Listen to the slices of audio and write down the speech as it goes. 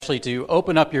To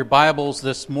open up your Bibles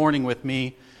this morning with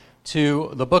me to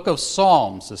the book of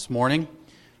Psalms this morning.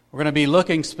 We're going to be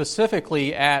looking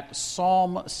specifically at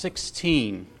Psalm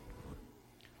 16.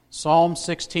 Psalm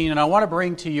 16, and I want to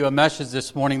bring to you a message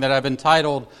this morning that I've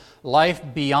entitled Life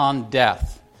Beyond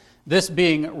Death. This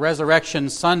being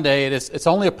Resurrection Sunday, it's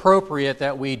only appropriate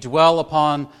that we dwell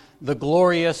upon the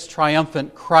glorious,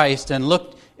 triumphant Christ and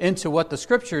look into what the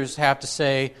Scriptures have to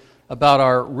say about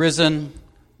our risen,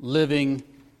 living,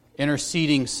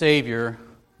 interceding Savior,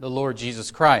 the Lord Jesus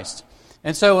Christ.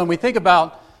 And so when we think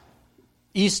about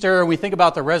Easter, and we think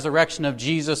about the resurrection of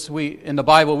Jesus in the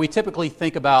Bible, we typically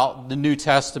think about the New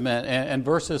Testament and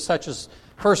verses such as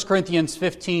 1 Corinthians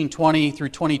 15, 20 through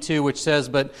 22, which says,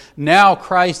 "But now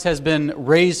Christ has been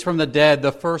raised from the dead,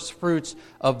 the first fruits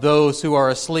of those who are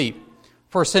asleep.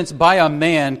 For since by a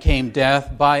man came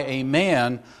death, by a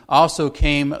man also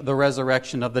came the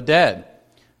resurrection of the dead.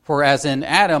 For as in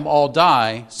Adam all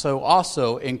die, so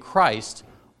also in Christ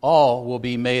all will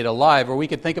be made alive." Or we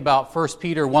could think about 1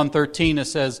 Peter 1:13. It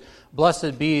says,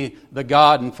 "Blessed be the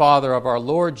God and Father of our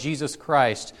Lord Jesus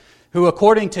Christ, who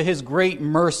according to His great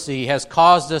mercy has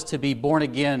caused us to be born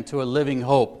again to a living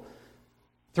hope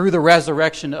through the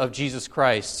resurrection of Jesus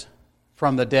Christ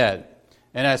from the dead."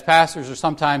 And as pastors are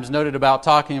sometimes noted about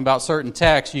talking about certain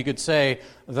texts, you could say,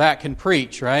 that can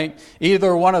preach, right?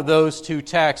 Either one of those two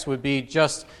texts would be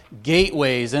just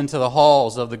gateways into the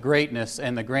halls of the greatness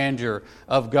and the grandeur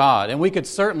of God. And we could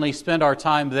certainly spend our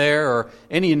time there or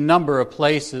any number of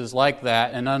places like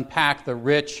that and unpack the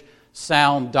rich,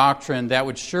 sound doctrine that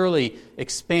would surely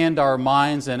expand our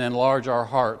minds and enlarge our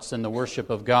hearts in the worship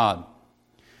of God.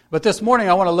 But this morning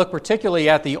I want to look particularly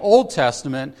at the Old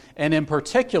Testament, and in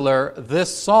particular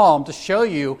this psalm, to show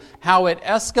you how it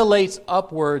escalates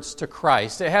upwards to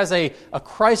Christ. It has a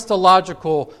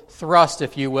Christological thrust,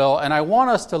 if you will, and I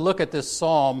want us to look at this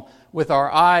psalm with our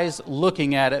eyes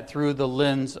looking at it through the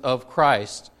lens of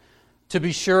Christ. To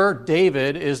be sure,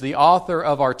 David is the author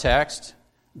of our text.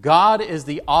 God is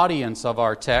the audience of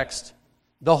our text.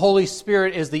 The Holy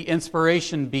Spirit is the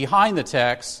inspiration behind the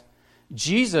text.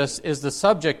 Jesus is the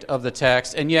subject of the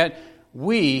text, and yet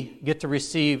we get to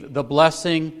receive the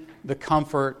blessing, the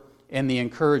comfort, and the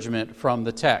encouragement from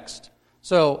the text.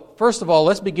 So, first of all,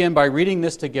 let's begin by reading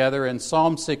this together in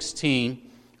Psalm 16.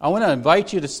 I want to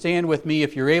invite you to stand with me,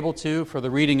 if you're able to, for the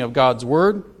reading of God's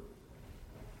Word.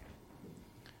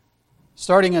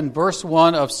 Starting in verse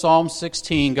 1 of Psalm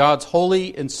 16, God's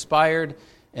holy, inspired,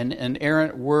 and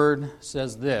inerrant Word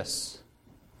says this: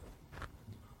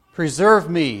 "Preserve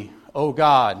me, O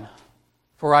God,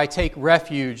 for I take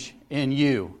refuge in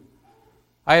you.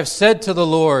 I have said to the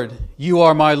Lord, you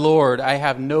are my Lord, I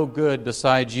have no good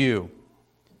besides you.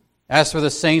 As for the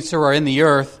saints who are in the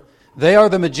earth, they are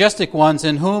the majestic ones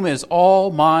in whom is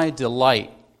all my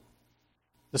delight.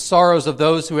 The sorrows of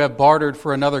those who have bartered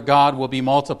for another God will be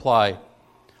multiplied.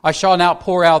 I shall not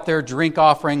pour out their drink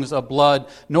offerings of blood,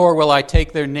 nor will I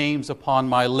take their names upon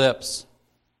my lips.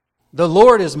 The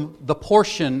Lord is the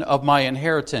portion of my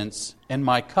inheritance and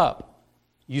my cup.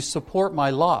 You support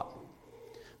my lot.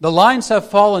 The lines have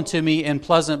fallen to me in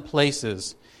pleasant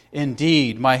places.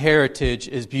 Indeed, my heritage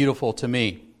is beautiful to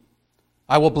me.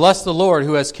 I will bless the Lord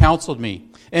who has counseled me.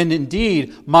 And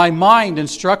indeed, my mind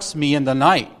instructs me in the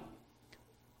night.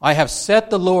 I have set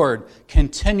the Lord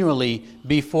continually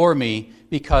before me,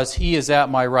 because He is at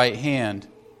my right hand.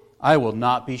 I will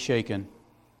not be shaken.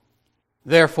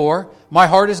 Therefore, my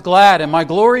heart is glad and my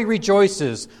glory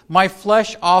rejoices. My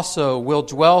flesh also will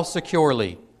dwell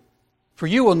securely. For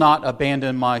you will not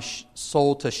abandon my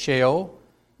soul to Sheol,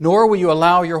 nor will you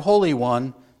allow your Holy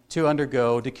One to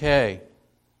undergo decay.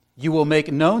 You will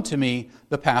make known to me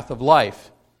the path of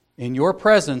life. In your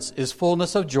presence is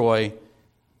fullness of joy.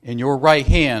 In your right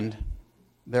hand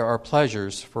there are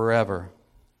pleasures forever."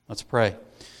 Let's pray.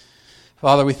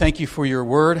 Father, we thank you for your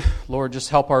word. Lord, just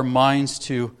help our minds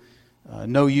to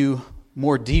know you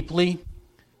more deeply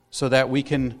so that we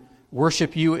can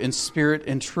worship you in spirit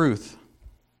and truth.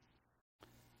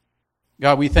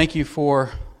 God, we thank you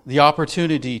for the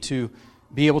opportunity to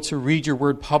be able to read your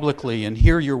word publicly and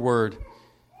hear your word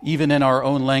even in our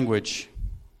own language.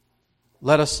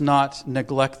 Let us not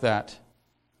neglect that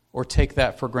or take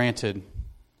that for granted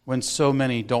when so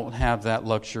many don't have that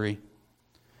luxury.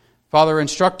 Father,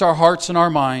 instruct our hearts and our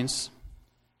minds.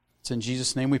 It's in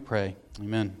Jesus' name we pray.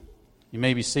 Amen. You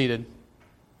may be seated.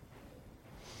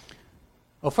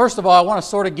 Well, first of all, I want to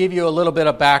sort of give you a little bit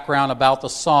of background about the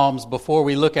Psalms before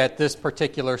we look at this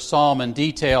particular psalm in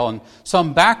detail, and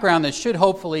some background that should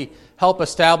hopefully help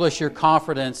establish your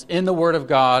confidence in the Word of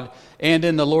God and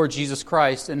in the Lord Jesus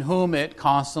Christ, in whom it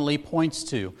constantly points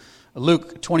to.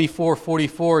 Luke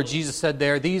 24:44, Jesus said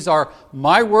there, "These are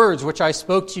my words which I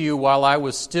spoke to you while I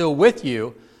was still with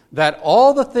you, that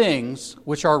all the things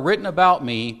which are written about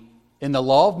me in the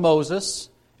law of Moses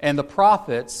and the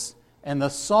prophets and the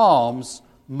Psalms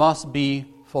must be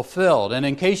fulfilled." And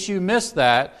in case you missed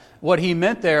that, what he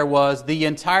meant there was the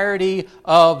entirety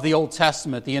of the Old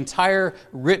Testament, the entire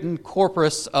written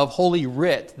corpus of Holy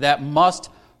Writ that must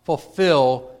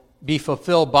be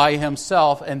fulfilled by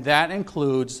himself, and that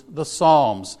includes the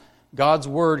Psalms. God's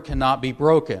word cannot be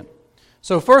broken.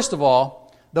 So first of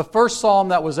all, the first psalm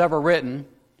that was ever written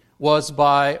was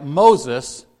by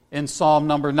Moses in Psalm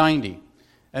number 90.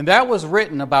 And that was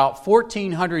written about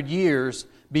 1,400 years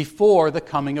before the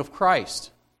coming of Christ.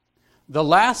 The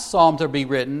last psalm to be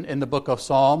written in the book of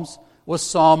Psalms was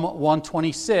Psalm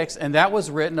 126, and that was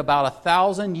written about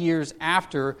 1,000 years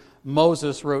after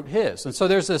Moses wrote his. And so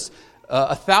there's this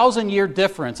 1,000-year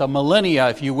difference, a millennia,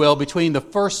 if you will, between the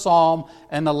first psalm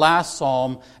and the last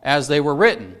psalm as they were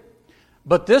written.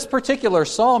 But this particular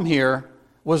psalm here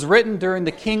was written during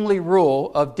the kingly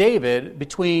rule of David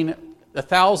between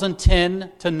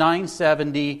 1010 to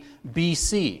 970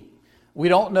 BC. We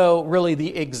don't know really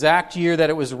the exact year that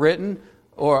it was written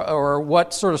or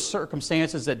what sort of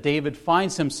circumstances that David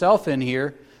finds himself in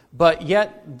here, but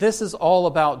yet this is all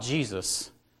about Jesus.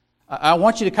 I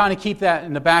want you to kind of keep that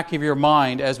in the back of your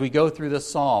mind as we go through this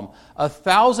psalm.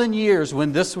 1,000 years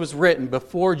when this was written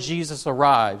before Jesus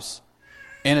arrives,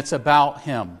 and it's about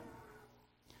him.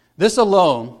 This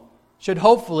alone should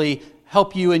hopefully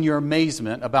help you in your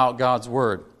amazement about God's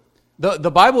word.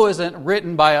 The Bible isn't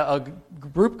written by a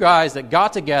group of guys that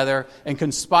got together and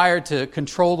conspired to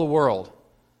control the world.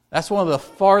 That's one of the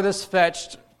farthest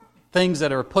fetched things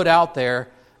that are put out there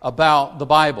about the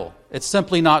Bible. It's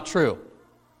simply not true.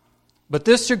 But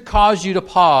this should cause you to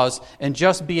pause and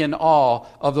just be in awe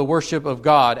of the worship of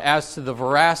God as to the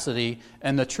veracity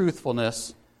and the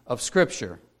truthfulness of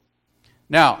Scripture.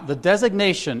 Now, the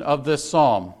designation of this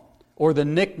psalm, or the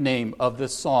nickname of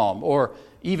this psalm, or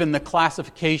even the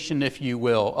classification, if you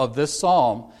will, of this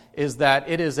psalm, is that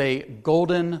it is a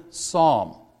golden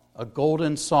psalm. A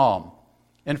golden psalm.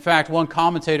 In fact, one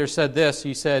commentator said this.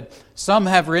 He said, "Some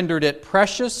have rendered it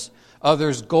precious,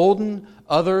 others golden,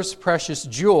 others precious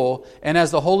jewel, and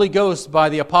as the Holy Ghost by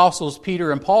the apostles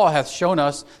Peter and Paul hath shown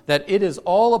us that it is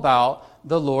all about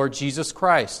the Lord Jesus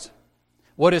Christ.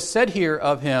 What is said here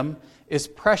of him is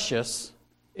precious,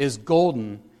 is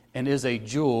golden, and is a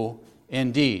jewel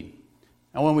indeed."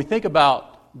 Now when we think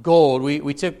about gold,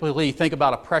 we typically think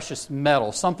about a precious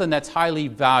metal, something that's highly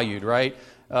valued, right?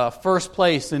 First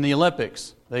place in the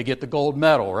Olympics, they get the gold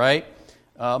medal, right?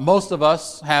 Most of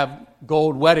us have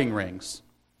gold wedding rings.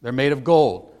 They're made of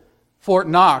gold. Fort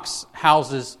Knox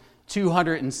houses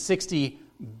 $260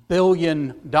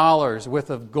 billion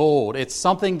worth of gold. It's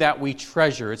something that we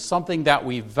treasure. It's something that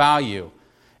we value.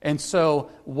 And so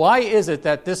why is it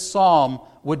that this psalm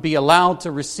would be allowed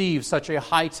to receive such a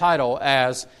high title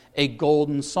as a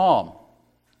golden psalm?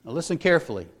 Now listen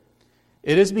carefully.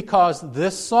 It is because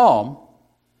this psalm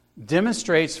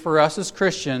demonstrates for us as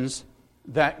Christians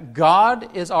that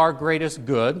God is our greatest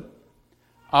good,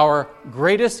 our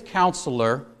greatest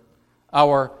counselor,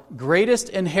 our greatest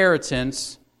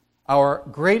inheritance, our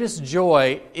greatest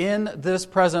joy in this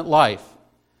present life.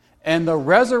 And the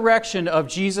resurrection of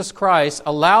Jesus Christ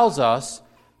allows us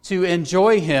to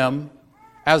enjoy him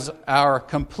as our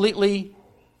completely,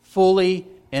 fully,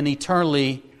 and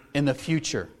eternally in the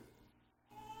future.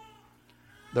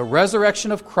 The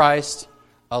resurrection of Christ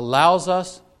allows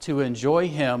us to enjoy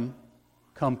him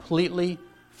completely,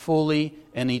 fully,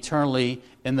 and eternally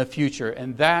in the future.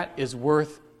 And that is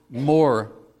worth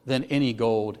more than any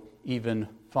gold, even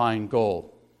fine gold.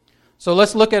 So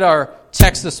let's look at our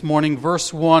text this morning,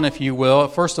 verse 1, if you will.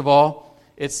 First of all,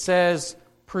 it says,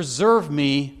 "Preserve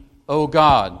me, O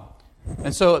God."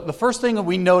 And so the first thing that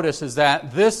we notice is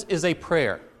that this is a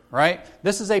prayer, right?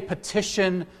 This is a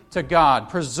petition to God.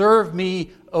 Preserve me,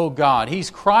 O God.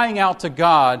 He's crying out to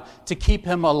God to keep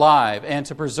him alive and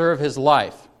to preserve his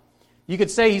life. You could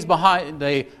say he's behind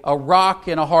a rock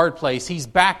in a hard place. He's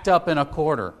backed up in a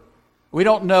corner. We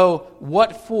don't know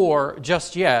what for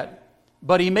just yet,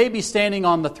 but he may be standing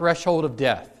on the threshold of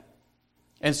death.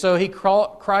 And so he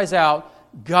cries out,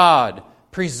 "God,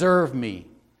 preserve me,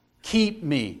 keep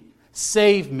me,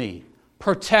 save me,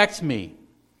 protect me."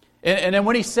 And then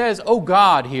when he says, "Oh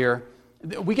God," here,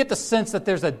 we get the sense that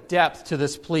there's a depth to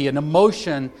this plea, an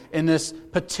emotion in this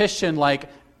petition like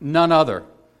none other.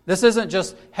 This isn't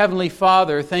just, "Heavenly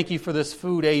Father, thank you for this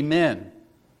food, amen."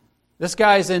 This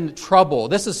guy's in trouble.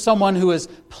 This is someone who is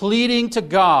pleading to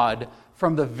God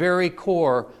from the very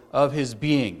core of his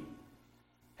being.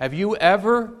 Have you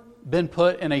ever been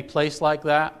put in a place like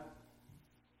that?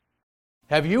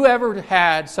 Have you ever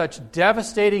had such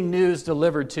devastating news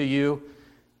delivered to you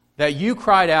that you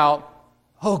cried out,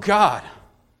 oh God,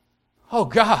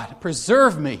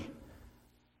 preserve me?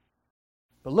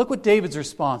 But look what David's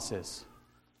response is.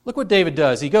 Look what David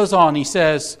does. He goes on, he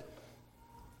says,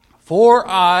 for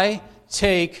I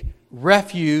take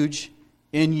refuge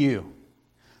in you.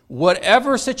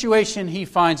 Whatever situation he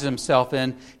finds himself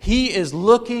in, he is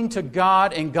looking to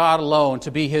God and God alone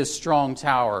to be his strong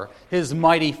tower, his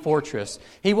mighty fortress.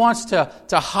 He wants to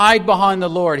hide behind the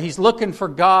Lord. He's looking for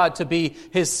God to be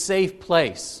his safe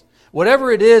place.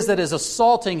 Whatever it is that is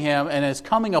assaulting him and is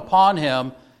coming upon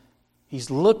him, he's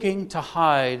looking to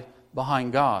hide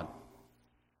behind God.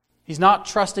 He's not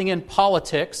trusting in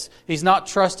politics. He's not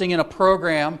trusting in a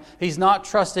program. He's not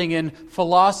trusting in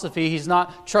philosophy. He's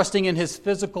not trusting in his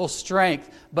physical strength,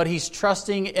 but he's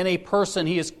trusting in a person.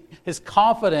 His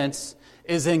confidence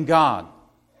is in God.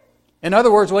 In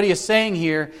other words, what he is saying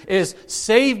here is,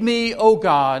 save me, O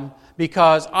God,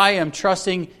 because I am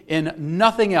trusting in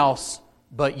nothing else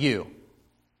but you.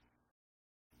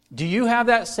 Do you have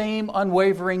that same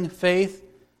unwavering faith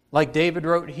like David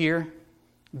wrote here?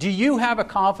 Do you have a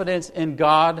confidence in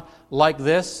God like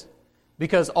this?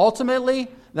 Because ultimately,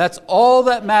 that's all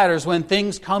that matters when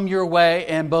things come your way.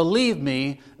 And believe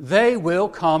me, they will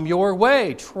come your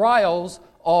way. Trials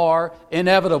are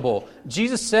inevitable.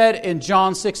 Jesus said in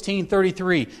John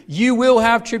 16:33, you will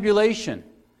have tribulation.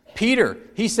 Peter,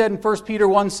 he said in 1 Peter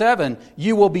 1:7,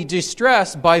 you will be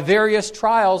distressed by various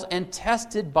trials and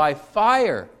tested by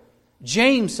fire.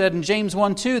 James said in James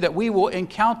 1:2 that we will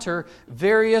encounter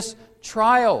various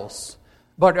trials.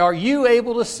 But are you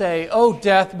able to say, oh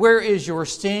death, where is your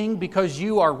sting? Because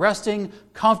you are resting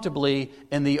comfortably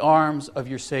in the arms of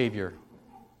your Savior.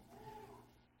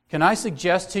 Can I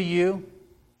suggest to you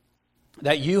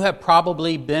that you have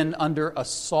probably been under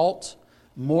assault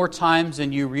more times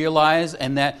than you realize,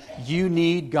 and that you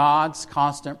need God's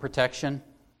constant protection?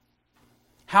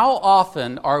 How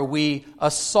often are we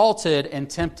assaulted and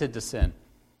tempted to sin?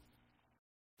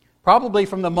 Probably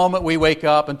from the moment we wake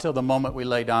up until the moment we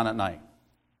lay down at night.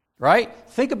 Right?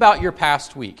 Think about your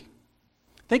past week.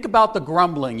 Think about the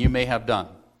grumbling you may have done.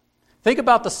 Think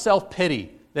about the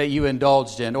self-pity that you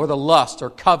indulged in, or the lust, or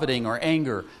coveting, or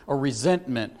anger, or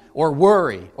resentment, or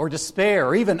worry, or despair,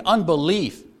 or even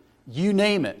unbelief. You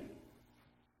name it.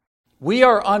 We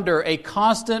are under a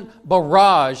constant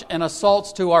barrage and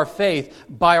assaults to our faith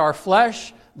by our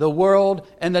flesh, the world,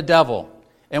 and the devil.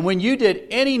 And when you did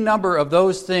any number of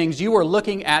those things, you were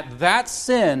looking at that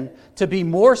sin to be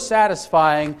more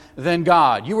satisfying than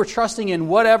God. You were trusting in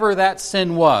whatever that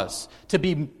sin was to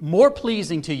be more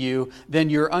pleasing to you than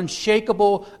your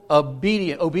unshakable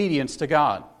obedience to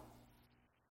God.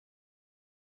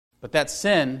 But that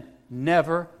sin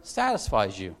never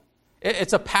satisfies you.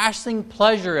 It's a passing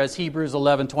pleasure, as Hebrews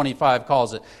 11:25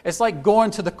 calls it. It's like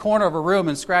going to the corner of a room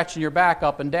and scratching your back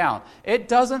up and down. It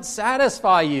doesn't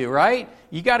satisfy you, right?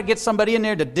 You got to get somebody in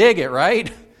there to dig it,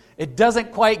 right? It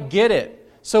doesn't quite get it.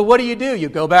 So what do? You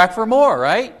go back for more,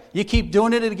 right? You keep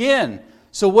doing it again.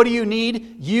 So what do you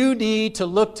need? You need to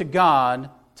look to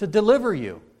God to deliver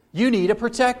you. You need a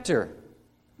protector.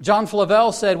 John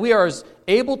Flavel said, we are as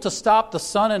able to stop the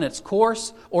sun in its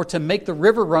course or to make the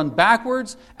river run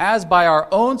backwards as by our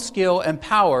own skill and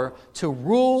power to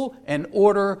rule and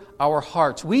order our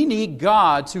hearts. We need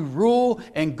God to rule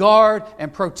and guard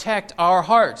and protect our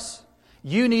hearts.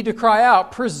 You need to cry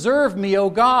out, preserve me, O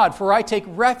God, for I take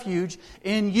refuge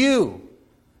in you.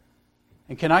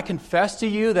 And can I confess to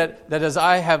you that as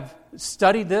I have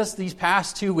studied these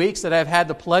past 2 weeks, that I've had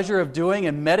the pleasure of doing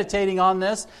and meditating on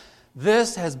this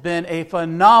has been a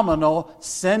phenomenal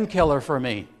sin killer for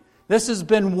me. This has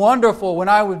been wonderful. When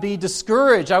I would be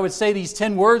discouraged, I would say these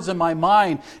 10 words in my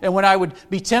mind. And when I would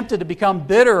be tempted to become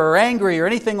bitter or angry or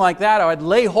anything like that, I would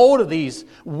lay hold of these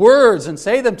words and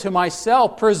say them to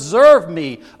myself. Preserve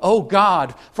me, O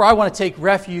God, for I want to take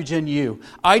refuge in you.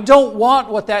 I don't want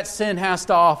what that sin has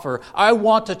to offer. I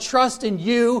want to trust in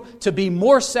you to be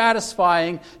more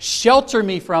satisfying. Shelter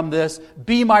me from this.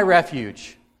 Be my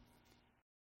refuge.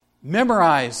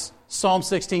 Memorize Psalm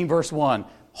 16, verse 1.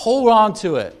 Hold on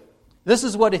to it. This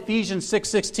is what Ephesians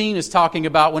 6:16 is talking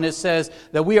about when it says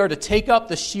that we are to take up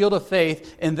the shield of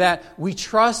faith and that we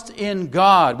trust in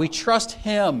God. We trust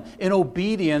Him in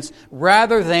obedience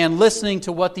rather than listening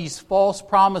to what these false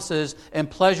promises and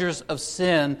pleasures of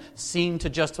sin seem to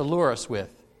just allure us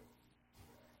with.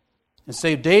 And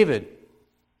so David,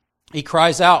 he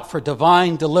cries out for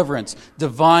divine deliverance,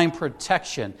 divine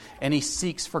protection, and he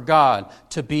seeks for God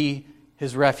to be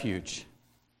his refuge.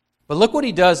 But look what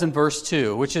he does in verse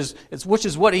 2, which is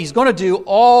what he's going to do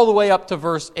all the way up to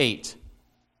verse 8.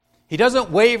 He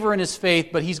doesn't waver in his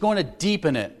faith, but he's going to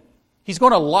deepen it. He's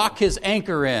going to lock his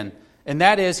anchor in, and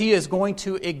that is, he is going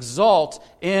to exalt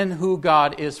in who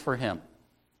God is for him.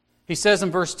 He says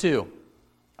in verse 2,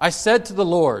 I said to the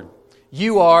Lord,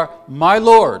 you are my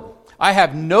Lord. I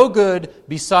have no good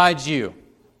besides you.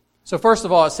 So first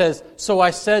of all, it says, so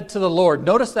I said to the Lord.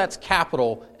 Notice that's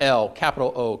capital L,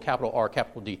 capital O, capital R,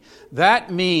 capital D.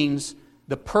 That means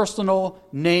the personal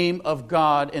name of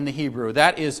God in the Hebrew.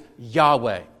 That is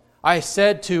Yahweh. I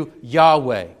said to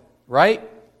Yahweh, right?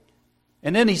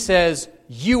 And then he says,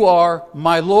 you are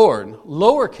my Lord,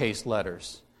 lowercase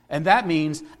letters. And that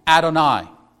means Adonai.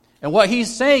 And what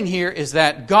he's saying here is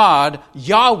that God,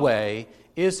 Yahweh,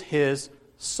 is his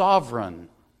sovereign,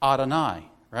 Adonai,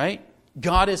 right?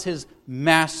 God is his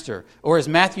master. Or as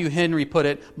Matthew Henry put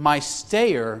it, my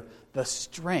stayer, the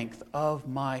strength of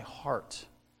my heart.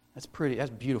 That's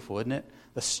beautiful, isn't it?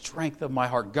 The strength of my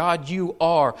heart. God, you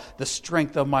are the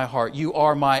strength of my heart. You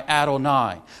are my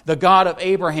Adonai. The God of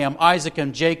Abraham, Isaac,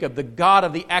 and Jacob, the God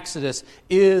of the Exodus,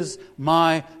 is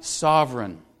my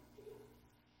sovereign.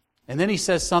 And then he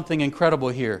says something incredible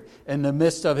here in the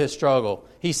midst of his struggle.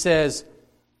 He says,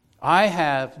 I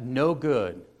have no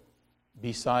good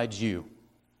besides you.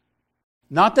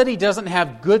 Not that he doesn't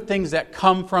have good things that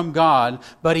come from God,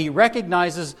 but he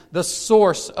recognizes the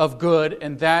source of good,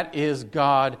 and that is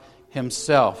God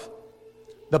himself.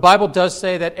 The Bible does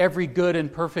say that every good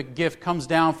and perfect gift comes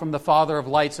down from the Father of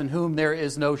lights, in whom there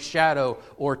is no shadow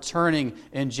or turning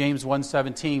in James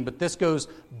 1:17. But this goes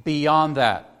beyond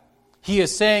that. He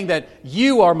is saying that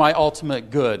you are my ultimate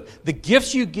good. The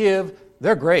gifts you give,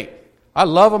 they're great. I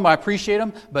love them, I appreciate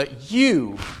them, but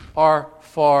you are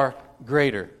far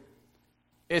greater.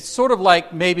 It's sort of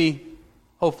like maybe,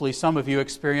 hopefully some of you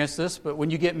experience this, but when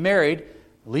you get married,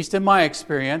 at least in my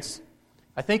experience,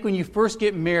 I think when you first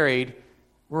get married,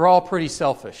 we're all pretty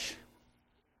selfish.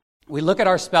 We look at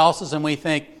our spouses and we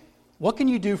think, what can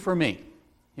you do for me?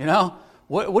 You know,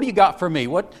 what do you got for me?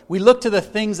 We look to the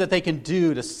things that they can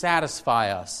do to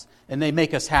satisfy us, and they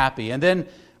make us happy. And then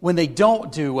when they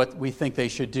don't do what we think they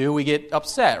should do, we get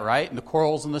upset, right? And the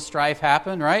quarrels and the strife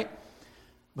happen, right?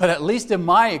 But at least in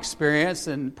my experience,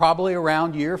 and probably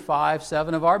around year 5,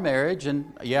 7 of our marriage,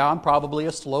 and yeah, I'm probably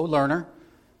a slow learner,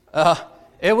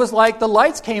 it was like the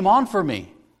lights came on for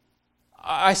me.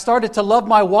 I started to love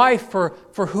my wife for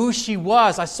who she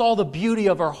was. I saw the beauty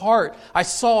of her heart. I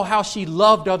saw how she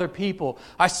loved other people.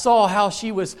 I saw how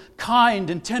she was kind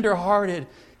and tender-hearted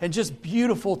and just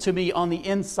beautiful to me on the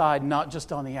inside, not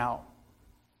just on the out.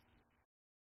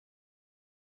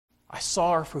 I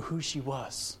saw her for who she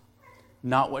was,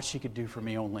 not what she could do for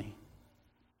me only.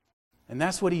 And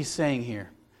that's what he's saying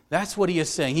here. That's what he is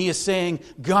saying. He is saying,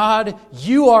 God,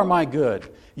 you are my good.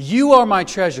 You are my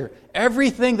treasure.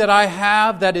 Everything that I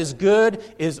have that is good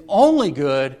is only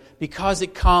good because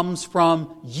it comes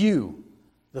from you,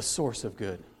 the source of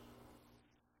good.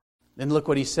 Then look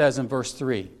what he says in verse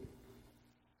 3.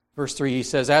 Verse 3, he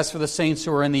says, as for the saints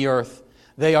who are in the earth,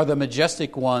 they are the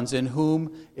majestic ones in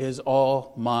whom is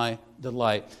all my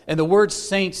delight. And the word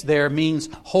saints there means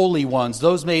holy ones,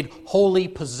 those made holy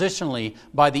positionally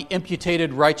by the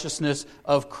imputed righteousness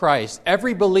of Christ.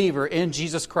 Every believer in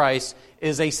Jesus Christ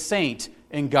is a saint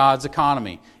in God's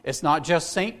economy. It's not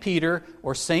just St. Peter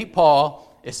or St.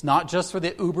 Paul. It's not just for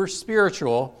the uber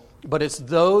spiritual, but it's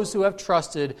those who have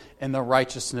trusted in the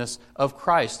righteousness of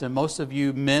Christ. And most of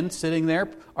you men sitting there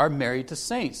are married to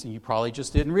saints, and you probably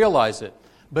just didn't realize it.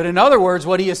 But in other words,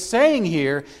 what he is saying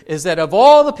here is that of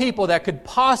all the people that could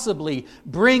possibly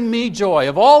bring me joy,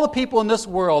 of all the people in this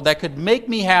world that could make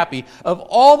me happy, of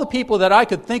all the people that I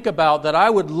could think about that I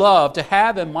would love to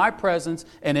have in my presence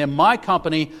and in my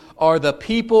company, are the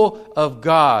people of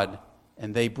God.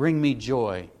 And they bring me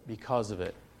joy because of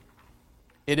it.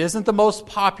 It isn't the most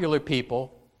popular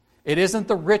people. It isn't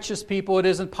the richest people. It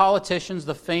isn't politicians,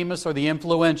 the famous or the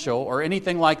influential or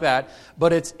anything like that.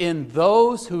 But it's in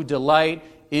those who delight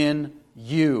in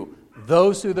you.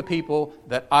 Those are the people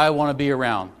that I want to be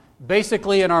around.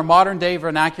 Basically, in our modern day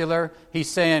vernacular, he's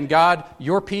saying, God,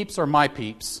 your peeps are my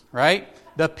peeps, right?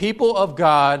 The people of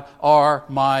God are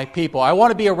my people. I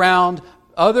want to be around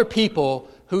other people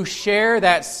who share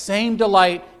that same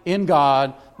delight in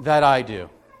God that I do.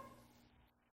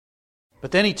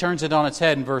 But then he turns it on its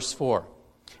head in verse 4.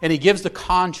 And he gives the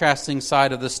contrasting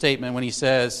side of the statement when he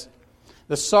says,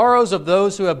 the sorrows of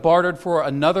those who have bartered for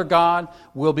another god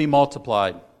will be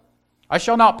multiplied. I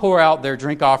shall not pour out their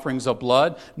drink offerings of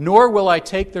blood, nor will I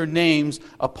take their names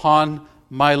upon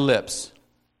my lips.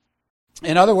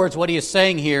 In other words, what he is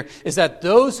saying here is that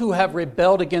those who have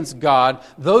rebelled against God,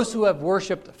 those who have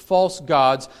worshipped false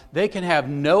gods, they can have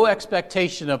no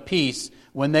expectation of peace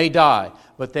when they die,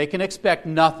 but they can expect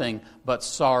nothing but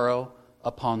sorrow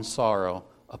upon sorrow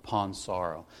upon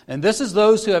sorrow. And this is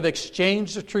those who have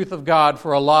exchanged the truth of God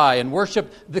for a lie and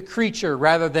worship the creature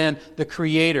rather than the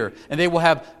Creator. And they will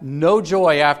have no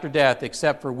joy after death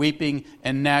except for weeping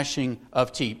and gnashing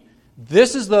of teeth.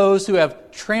 This is those who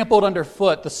have trampled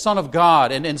underfoot the Son of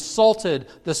God and insulted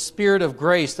the Spirit of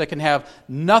grace that can have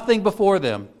nothing before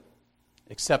them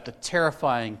except a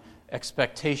terrifying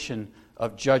expectation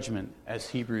of judgment, as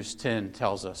Hebrews 10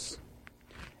 tells us.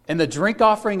 And the drink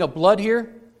offering of blood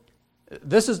here,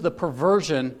 this is the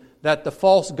perversion that the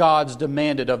false gods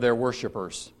demanded of their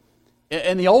worshipers.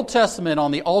 In the Old Testament,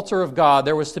 on the altar of God,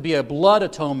 there was to be a blood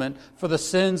atonement for the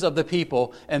sins of the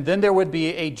people, and then there would be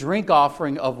a drink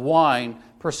offering of wine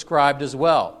prescribed as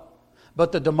well.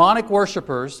 But the demonic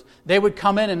worshipers, they would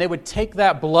come in and they would take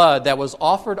that blood that was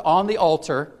offered on the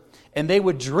altar, and they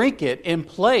would drink it in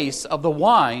place of the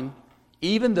wine,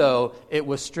 even though it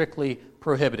was strictly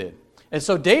prohibited. And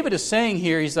so David is saying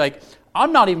here, he's like,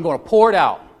 I'm not even going to pour it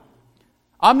out.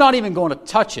 I'm not even going to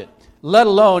touch it, let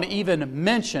alone even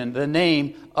mention the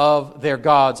name of their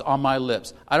gods on my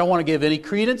lips. I don't want to give any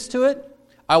credence to it.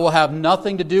 I will have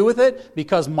nothing to do with it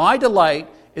because my delight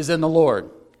is in the Lord.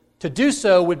 To do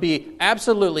so would be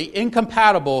absolutely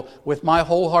incompatible with my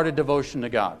wholehearted devotion to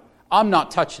God. I'm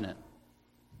not touching it.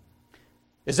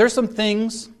 Is there some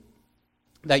things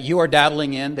that you are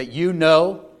dabbling in that you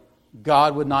know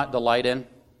God would not delight in?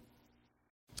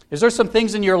 Is there some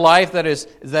things in your life that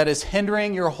is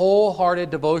hindering your wholehearted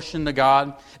devotion to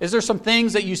God? Is there some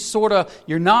things that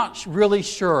you're not really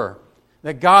sure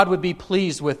that God would be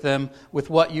pleased with them, with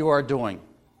what you are doing?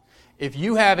 If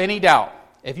you have any doubt,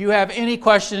 if you have any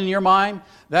question in your mind,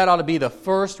 that ought to be the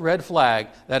first red flag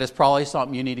that is probably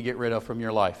something you need to get rid of from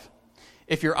your life.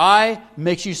 If your eye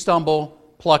makes you stumble,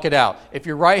 pluck it out. If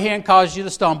your right hand causes you to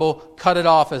stumble, cut it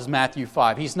off, as Matthew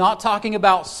 5. He's not talking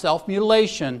about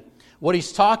self-mutilation. What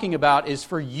he's talking about is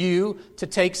for you to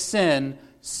take sin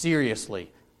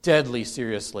seriously, deadly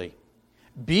seriously.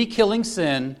 Be killing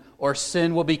sin, or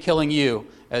sin will be killing you,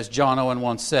 as John Owen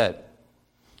once said.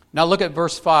 Now look at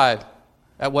verse 5,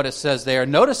 at what it says there.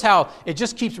 Notice how it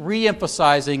just keeps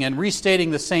re-emphasizing and restating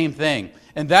the same thing.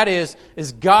 And that is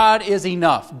God is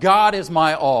enough. God is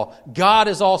my all. God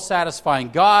is all satisfying.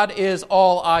 God is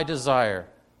all I desire.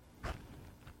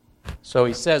 So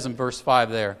he says in verse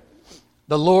 5 there,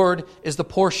 the Lord is the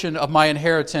portion of my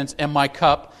inheritance and my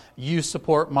cup. You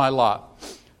support my lot.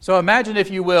 So imagine, if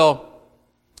you will,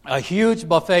 a huge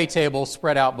buffet table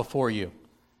spread out before you,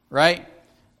 right?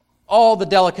 All the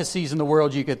delicacies in the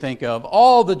world you could think of,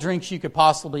 all the drinks you could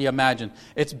possibly imagine.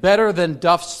 It's better than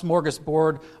Duff's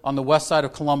Smorgasbord on the west side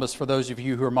of Columbus, for those of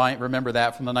you who might remember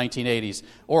that from the 1980s.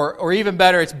 Or even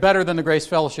better, it's better than the Grace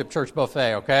Fellowship Church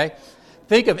buffet, okay?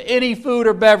 Think of any food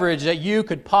or beverage that you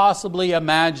could possibly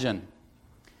imagine.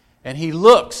 And he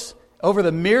looks over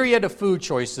the myriad of food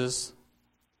choices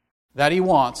that he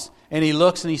wants, and he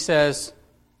looks and he says,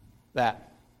 I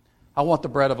want the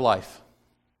bread of life.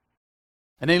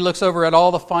 And then he looks over at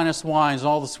all the finest wines, and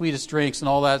all the sweetest drinks, and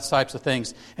all that types of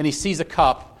things. And he sees a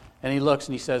cup, and he looks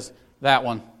and he says, that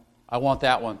one. I want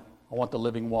that one. I want the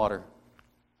living water.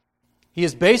 He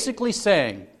is basically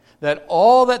saying that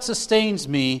all that sustains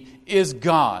me is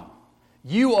God.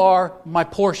 You are my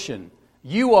portion.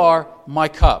 You are my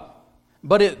cup.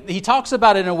 But he talks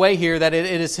about it in a way here that it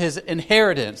is his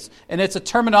inheritance. And it's a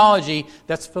terminology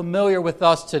that's familiar with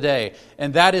us today.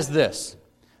 And that is this.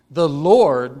 The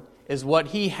Lord is what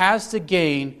he has to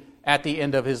gain at the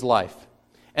end of his life.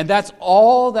 And that's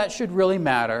all that should really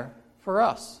matter for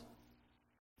us.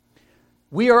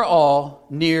 We are all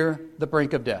near the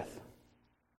brink of death.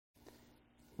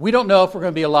 We don't know if we're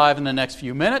going to be alive in the next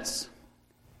few minutes,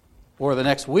 or the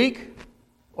next week,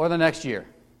 or the next year.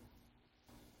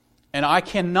 And I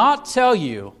cannot tell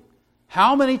you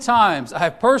how many times I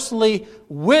have personally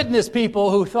witnessed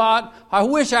people who thought, I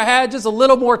wish I had just a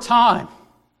little more time.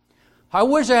 I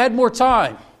wish I had more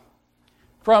time.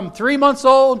 From 3 months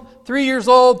old, 3 years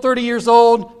old, 30 years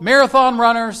old, marathon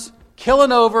runners,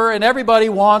 killing over, and everybody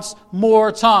wants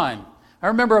more time. I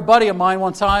remember a buddy of mine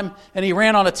one time, and he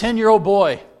ran on a 10-year-old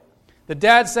boy. The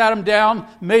dad sat him down,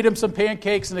 made him some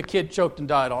pancakes, and the kid choked and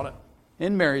died on it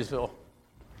in Marysville.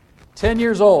 10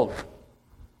 years old.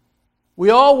 We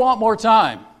all want more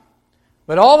time.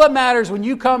 But all that matters when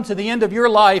you come to the end of your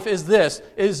life is this,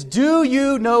 is do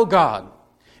you know God?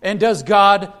 And does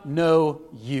God know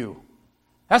you?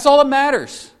 That's all that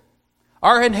matters.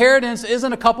 Our inheritance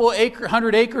isn't a couple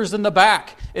hundred acres in the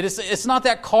back. It's not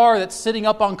that car that's sitting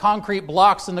up on concrete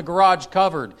blocks in the garage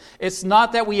covered. It's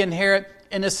not that we inherit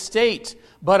an estate,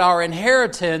 but our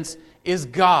inheritance is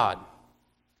God.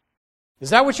 Is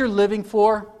that what you're living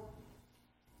for?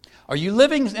 Are you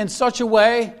living in such a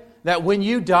way that when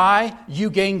you die, you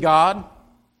gain God?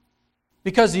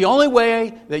 Because the only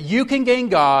way that you can gain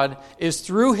God is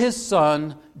through His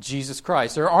Son, Jesus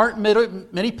Christ. There aren't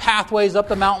many pathways up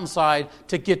the mountainside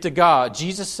to get to God.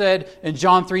 Jesus said in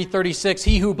John 3:36,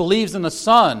 "He who believes in the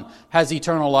Son has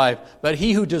eternal life, but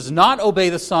he who does not obey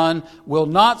the Son will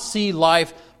not see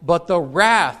life, but the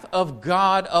wrath of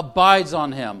God abides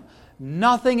on him."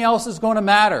 Nothing else is going to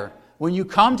matter. When you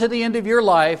come to the end of your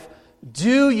life,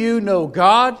 do you know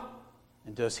God,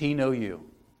 and does He know you?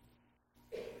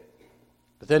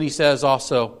 But then He says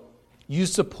also, you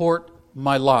support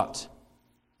my lot.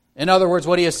 In other words,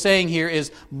 what He is saying here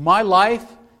is, my life,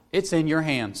 it's in your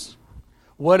hands.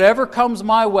 Whatever comes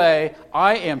my way,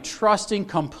 I am trusting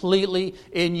completely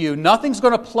in you. Nothing's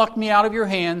going to pluck me out of your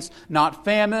hands, not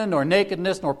famine, nor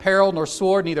nakedness, nor peril, nor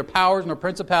sword, neither powers, nor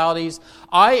principalities.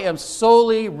 I am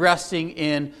solely resting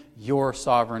in your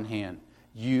sovereign hand.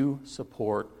 You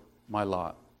support my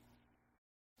lot.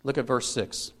 Look at verse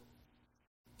 6.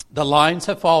 The lines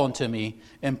have fallen to me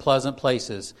in pleasant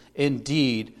places.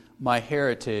 Indeed, my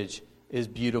heritage is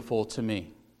beautiful to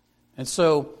me. And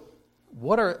so,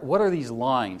 what are these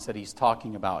lines that he's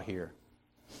talking about here?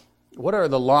 What are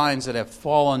the lines that have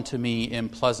fallen to me in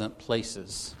pleasant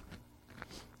places?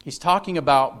 He's talking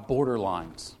about border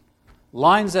lines.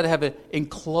 Lines that have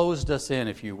enclosed us in,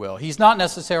 if you will. He's not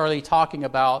necessarily talking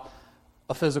about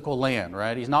a physical land,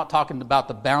 right? He's not talking about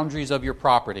the boundaries of your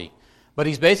property. But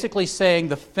he's basically saying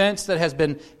the fence that has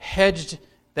been hedged,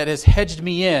 that has hedged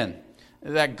me in,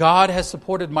 that God has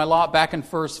supported my lot back in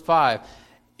verse 5,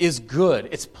 is good.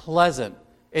 It's pleasant.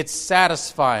 It's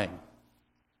satisfying.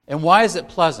 And why is it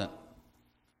pleasant?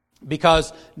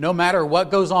 Because no matter what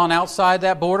goes on outside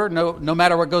that border, no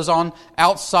matter what goes on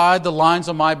outside the lines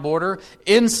of my border,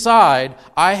 inside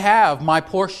I have my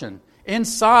portion.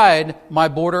 Inside my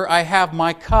border I have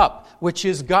my cup, which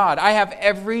is God. I have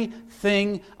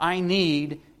everything I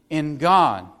need in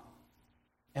God.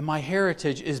 And my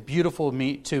heritage is beautiful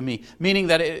to me, meaning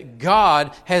that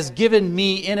God has given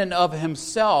me in and of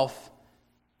Himself,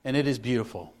 and it is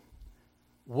beautiful.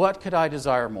 What could I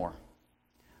desire more?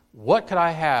 What could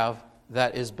I have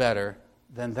that is better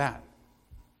than that?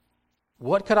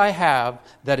 What could I have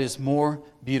that is more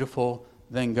beautiful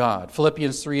than God?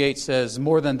 Philippians 3:8 says,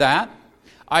 "More than that,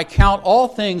 I count all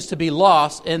things to be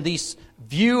lost in this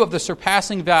view of the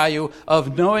surpassing value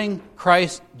of knowing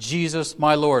Christ Jesus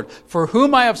my Lord, for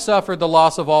whom I have suffered the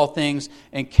loss of all things,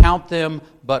 and count them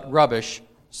but rubbish,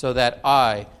 so that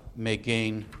I may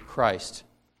gain Christ."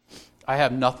 I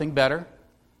have nothing better,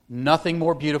 nothing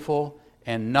more beautiful,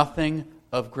 and nothing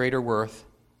of greater worth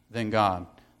than God.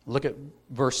 Look at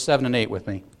verse 7 and 8 with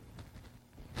me.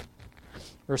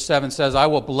 Verse 7 says, "I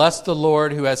will bless the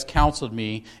Lord who has counseled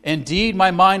me. Indeed,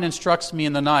 my mind instructs me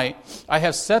in the night. I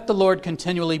have set the Lord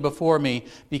continually before me.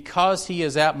 Because He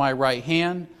is at my right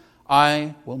hand,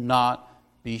 I will not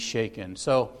be shaken."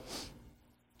 So,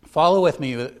 follow with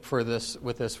me with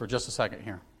this for just a second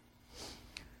here.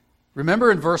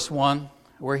 Remember in verse 1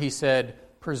 where he said,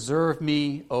 "Preserve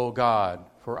me, O God,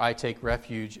 for I take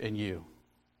refuge in you."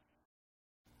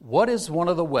 What is one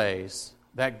of the ways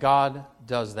that God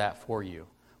does that for you?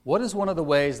 What is one of the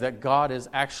ways that God is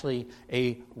actually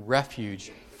a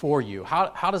refuge for you?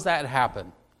 How does that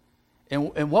happen?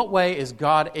 In what way is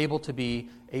God able to be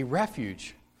a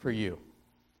refuge for you?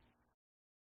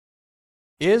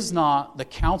 Is not the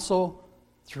counsel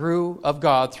of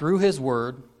God through His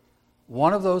Word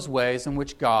one of those ways in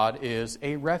which God is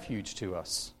a refuge to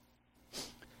us?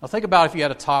 Now think about if you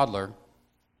had a toddler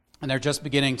and they're just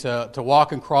beginning to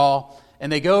walk and crawl,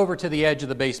 and they go over to the edge of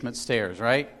the basement stairs,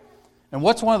 right? And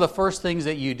what's one of the first things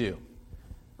that you do?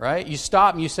 Right? You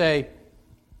stop and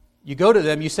you go to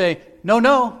them, you say,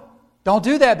 no, don't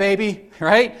do that, baby,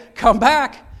 right? Come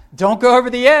back. Don't go over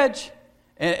the edge.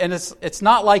 And it's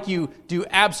not like you do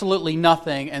absolutely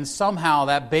nothing and somehow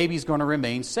that baby's going to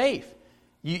remain safe.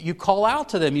 You call out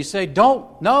to them. You say,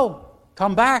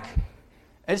 come back.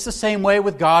 And it's the same way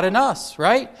with God and us,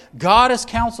 right? God has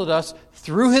counseled us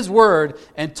through His Word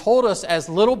and told us as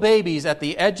little babies at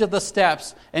the edge of the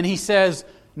steps, and He says,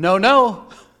 no,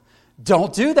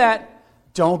 don't do that.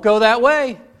 Don't go that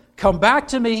way. Come back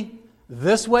to me.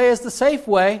 This way is the safe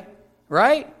way,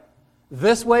 right?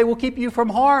 This way will keep you from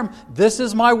harm. This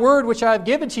is my word which I have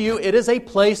given to you. It is a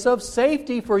place of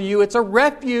safety for you. It's a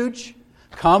refuge.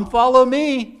 Come follow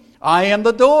me. I am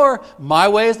the door. My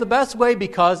way is the best way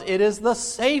because it is the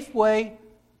safe way.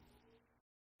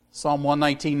 Psalm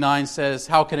 119:9 says,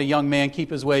 how can a young man keep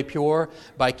his way pure?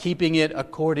 By keeping it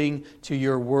according to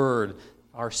your word.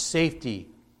 Our safety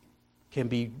can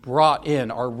be brought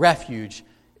in. Our refuge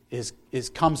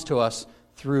comes to us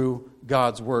through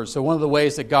God's word. So one of the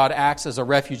ways that God acts as a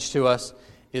refuge to us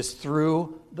is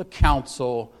through the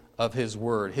counsel of His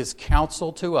word. His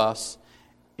counsel to us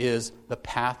is the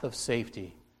path of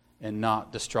safety and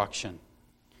not destruction.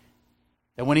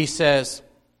 And when He says,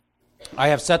 I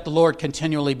have set the Lord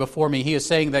continually before me, He is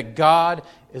saying that God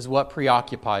is what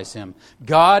preoccupies Him.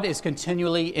 God is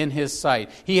continually in His sight.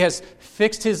 He has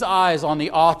fixed His eyes on the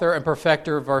author and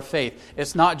perfecter of our faith.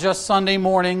 It's not just Sunday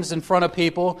mornings in front of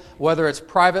people, whether it's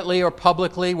privately or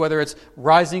publicly, whether it's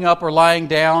rising up or lying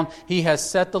down. He has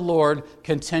set the Lord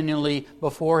continually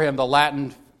before Him. The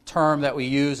Latin term that we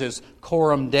use is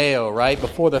coram Deo, right?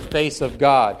 Before the face of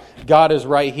God. God is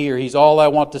right here. He's all I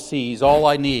want to see. He's all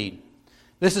I need.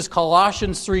 This is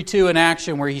Colossians 3:2 in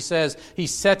action, where he says he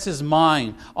sets his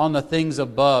mind on the things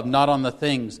above, not on the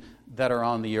things that are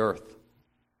on the earth.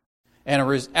 And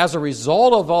as a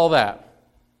result of all that,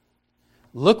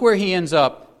 look where he ends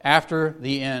up after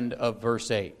the end of verse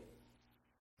 8.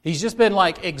 He's just been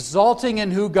like exalting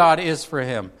in who God is for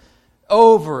him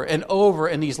over and over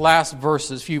in these last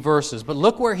few verses. But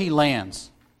look where he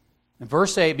lands. In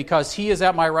verse 8, because He is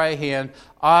at my right hand,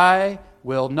 I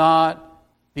will not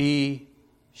be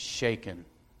shaken.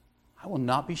 I will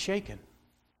not be shaken.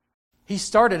 He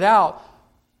started out,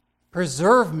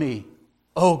 preserve me,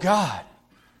 O God.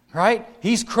 Right?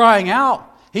 He's crying out.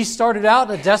 He started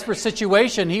out in a desperate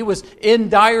situation. He was in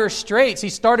dire straits. He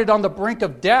started on the brink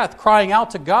of death, crying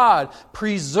out to God,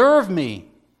 preserve me.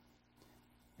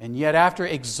 And yet after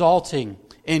exalting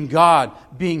in God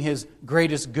being his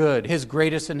greatest good, his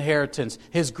greatest inheritance,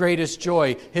 his greatest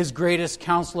joy, his greatest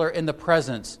counselor in the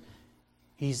presence,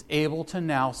 he's able to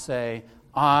now say,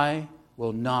 I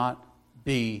will not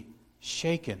be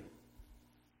shaken.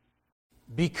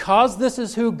 Because this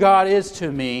is who God is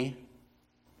to me,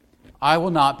 I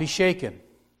will not be shaken.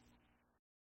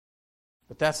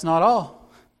 But that's not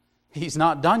all. He's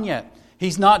not done yet.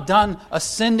 He's not done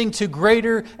ascending to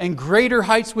greater and greater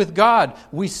heights with God.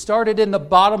 We started in the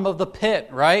bottom of the pit,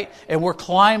 right? And we're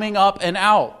climbing up and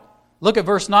out. Look at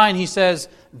verse 9. He says,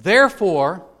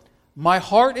 therefore, my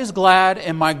heart is glad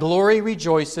and my glory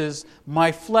rejoices.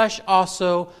 My flesh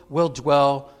also will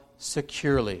dwell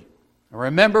securely.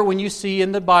 Remember, when you see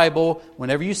in the Bible,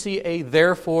 whenever you see a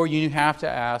therefore, you have to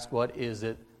ask, what is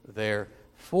it there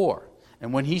for?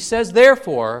 And when he says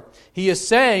therefore, he is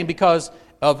saying because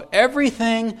of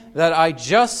everything that I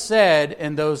just said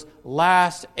in those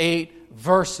last 8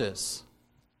 verses.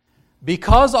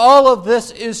 Because all of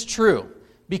this is true,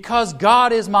 because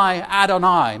God is my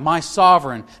Adonai, my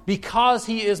sovereign, because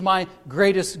He is my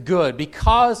greatest good,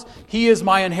 because He is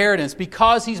my inheritance,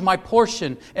 because He's my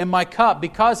portion and my cup,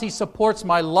 because He supports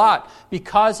my lot,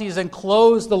 because He's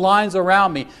enclosed the lines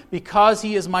around me, because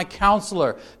He is my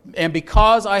counselor, and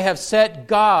because I have set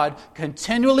God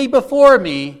continually before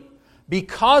me,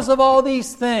 because of all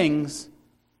these things,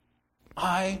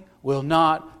 I will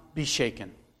not be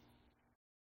shaken.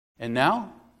 And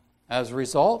now, as a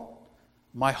result,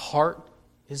 my heart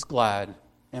is glad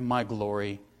and my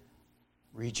glory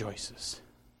rejoices.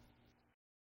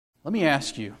 Let me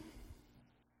ask you,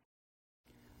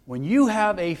 when you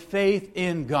have a faith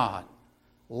in God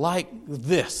like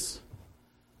this,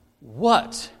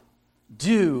 what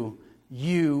do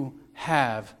you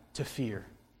have to fear?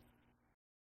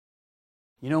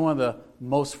 You know one of the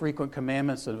most frequent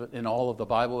commandments in all of the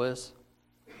Bible is?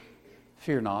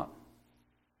 Fear not.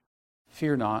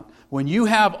 Fear not. When you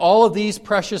have all of these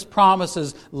precious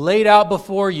promises laid out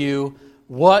before you,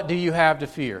 what do you have to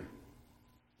fear?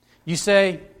 You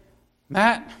say,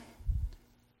 Matt,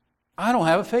 I don't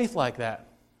have a faith like that.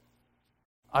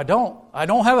 I don't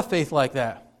have a faith like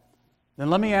that. Then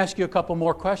let me ask you a couple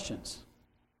more questions.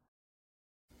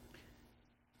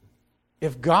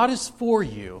 If God is for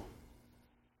you,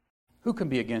 who can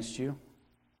be against you?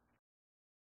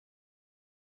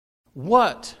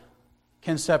 What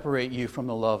can separate you from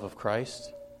the love of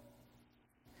Christ?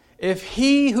 If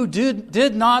He who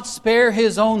did not spare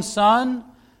His own Son,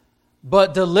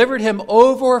 but delivered Him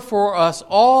over for us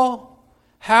all,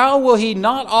 how will He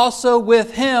not also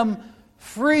with Him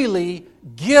freely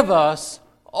give us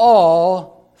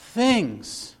all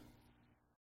things?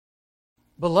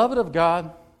 Beloved of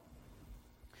God,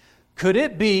 could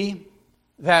it be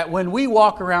that when we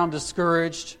walk around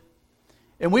discouraged,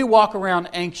 and we walk around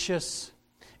anxious,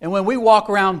 and when we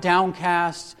walk around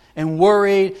downcast, and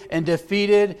worried and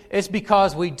defeated, it's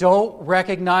because we don't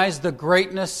recognize the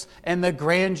greatness and the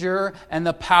grandeur and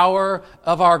the power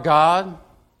of our God?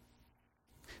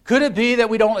 Could it be that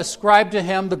we don't ascribe to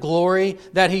Him the glory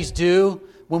that He's due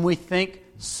when we think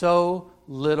so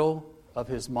little of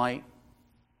His might?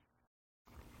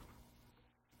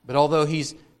 But although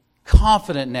He's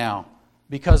confident now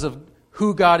because of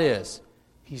who God is,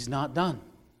 He's not done.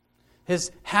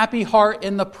 His happy heart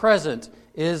in the present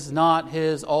is not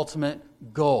His ultimate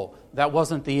goal. That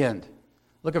wasn't the end.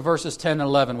 Look at verses 10 and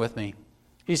 11 with me.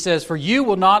 He says, "For you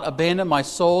will not abandon my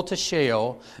soul to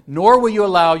Sheol, nor will you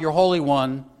allow your Holy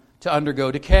One to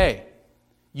undergo decay.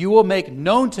 You will make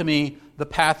known to me the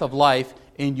path of life.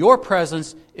 In your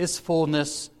presence is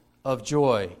fullness of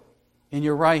joy. In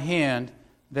your right hand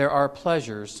there are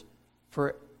pleasures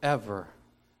forever."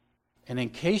 And in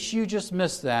case you just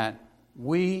missed that,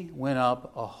 we went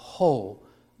up a whole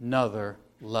nother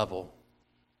level.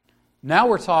 Now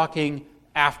we're talking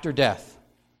after death.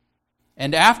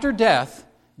 And after death,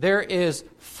 there is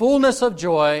fullness of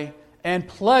joy and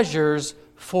pleasures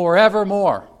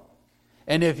forevermore.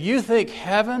 And if you think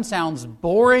heaven sounds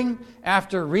boring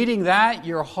after reading that,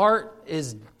 your heart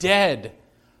is dead.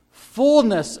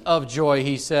 Fullness of joy,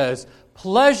 he says.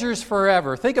 Pleasures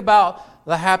forever. Think about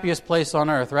the happiest place on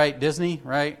earth, right? Disney,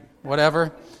 right?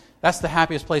 Whatever. That's the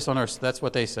happiest place on earth. That's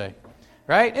what they say.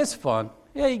 Right? It's fun.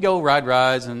 Yeah, you go ride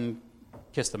rides and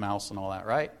kiss the mouse and all that,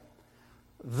 right?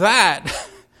 That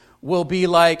will be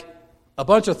like a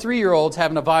bunch of 3-year-olds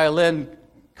having a violin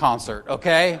concert,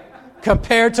 okay?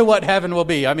 Compared to what heaven will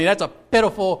be. I mean, that's a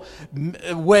pitiful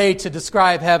way to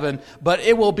describe heaven, but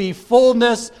it will be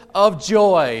fullness of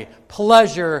joy,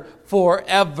 pleasure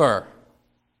forever.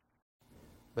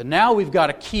 But now we've got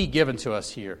a key given to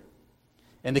us here.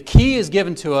 And the key is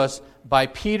given to us by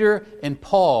Peter and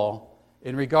Paul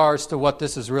in regards to what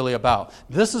this is really about.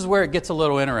 This is where it gets a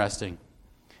little interesting.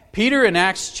 Peter in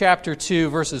Acts chapter 2,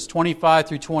 verses 25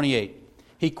 through 28,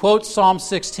 he quotes Psalm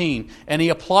 16, and he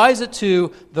applies it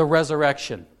to the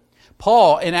resurrection.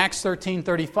 Paul in Acts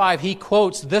 13:35, he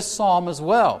quotes this psalm as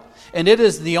well. And it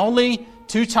is the only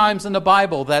 2 times in the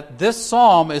Bible that this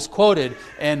psalm is quoted,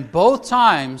 and both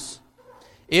times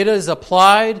it is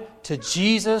applied to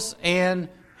Jesus and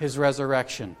His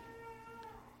resurrection.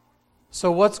 So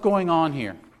what's going on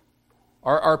here?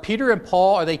 Are Peter and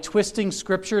Paul, are they twisting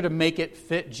Scripture to make it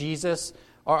fit Jesus?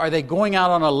 Or are they going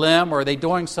out on a limb? Or are they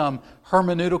doing some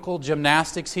hermeneutical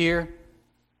gymnastics here?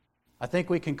 I think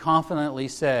we can confidently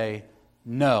say,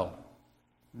 no.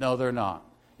 No, they're not.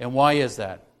 And why is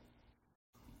that?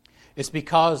 It's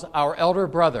because our elder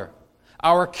brother,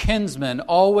 our kinsman,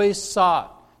 always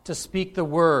sought to speak the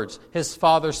words his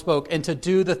father spoke and to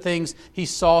do the things he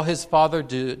saw his father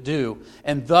do.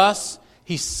 And thus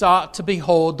he sought to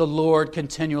behold the Lord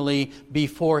continually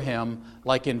before him,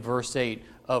 like in verse 8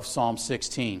 of Psalm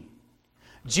 16.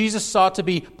 Jesus sought to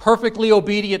be perfectly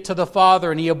obedient to the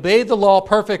Father, and He obeyed the law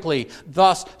perfectly,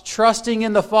 thus trusting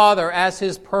in the Father as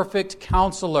His perfect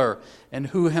counselor, and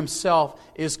who Himself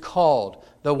is called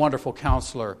the Wonderful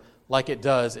Counselor, like it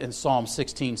does in Psalm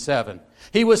 16:7.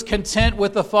 He was content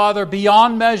with the Father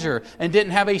beyond measure and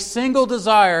didn't have a single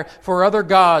desire for other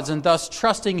gods, and thus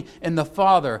trusting in the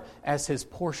Father as His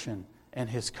portion and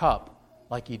His cup,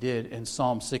 like He did in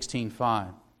Psalm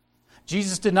 16:5.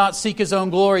 Jesus did not seek His own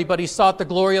glory, but He sought the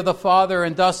glory of the Father,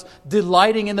 and thus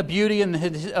delighting in the beauty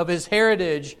of His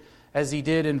heritage, as He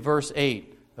did in verse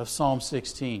 8 of Psalm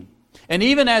 16. And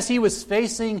even as He was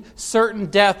facing certain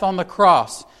death on the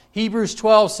cross, Hebrews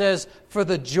 12 says, "For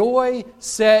the joy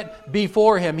set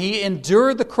before Him, He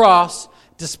endured the cross,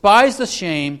 despised the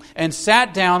shame, and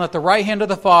sat down at the right hand of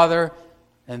the Father,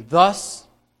 and thus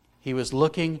He was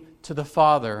looking to the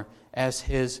Father as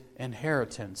His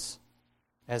inheritance,"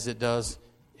 as it does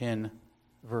in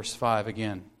verse 5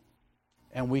 again.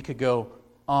 And we could go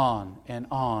on and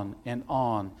on and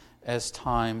on as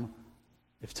time,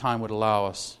 if time would allow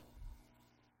us.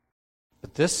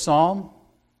 But this psalm,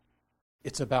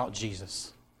 it's about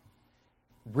Jesus.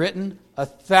 Written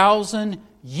 1,000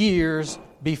 years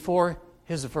before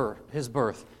His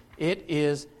birth. It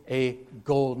is a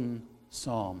golden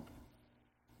psalm.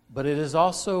 But it is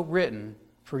also written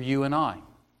for you and I.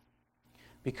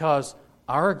 Because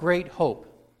our great hope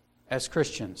as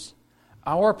Christians,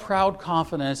 our proud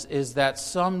confidence is that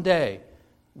someday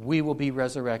we will be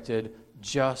resurrected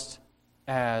just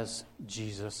as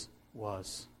Jesus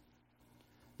was.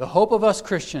 The hope of us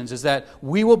Christians is that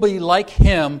we will be like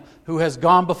Him who has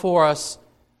gone before us,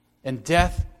 and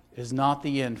death is not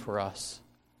the end for us,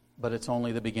 but it's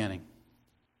only the beginning.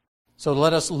 So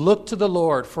let us look to the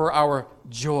Lord for our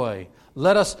joy.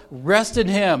 Let us rest in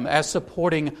Him as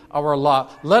supporting our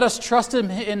lot. Let us trust in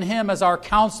Him as our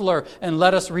counselor, and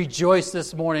let us rejoice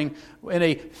this morning in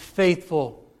a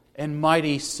faithful and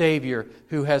mighty Savior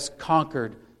who has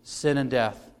conquered sin and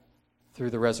death through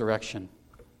the resurrection.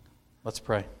 Let's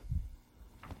pray.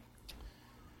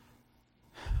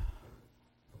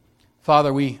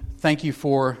 Father, we thank you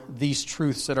for these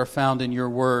truths that are found in your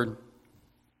word.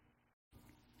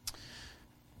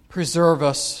 Preserve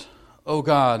us, O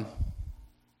God,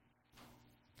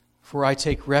 for I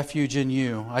take refuge in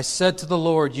you. I said to the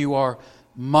Lord, you are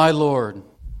my Lord.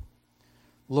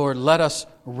 Lord, let us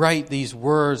write these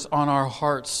words on our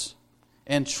hearts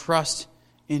and trust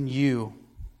in you.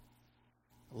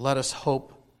 Let us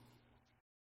hope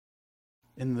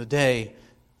in the day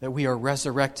that we are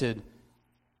resurrected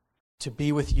to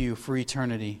be with you for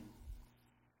eternity,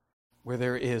 where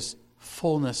there is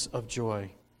fullness of joy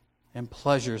and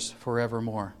pleasures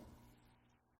forevermore.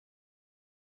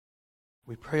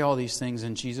 We pray all these things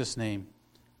in Jesus' name.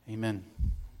 Amen.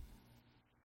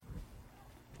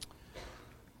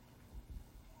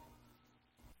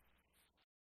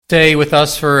 Stay with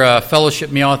us for a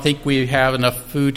fellowship meal. I think we have enough food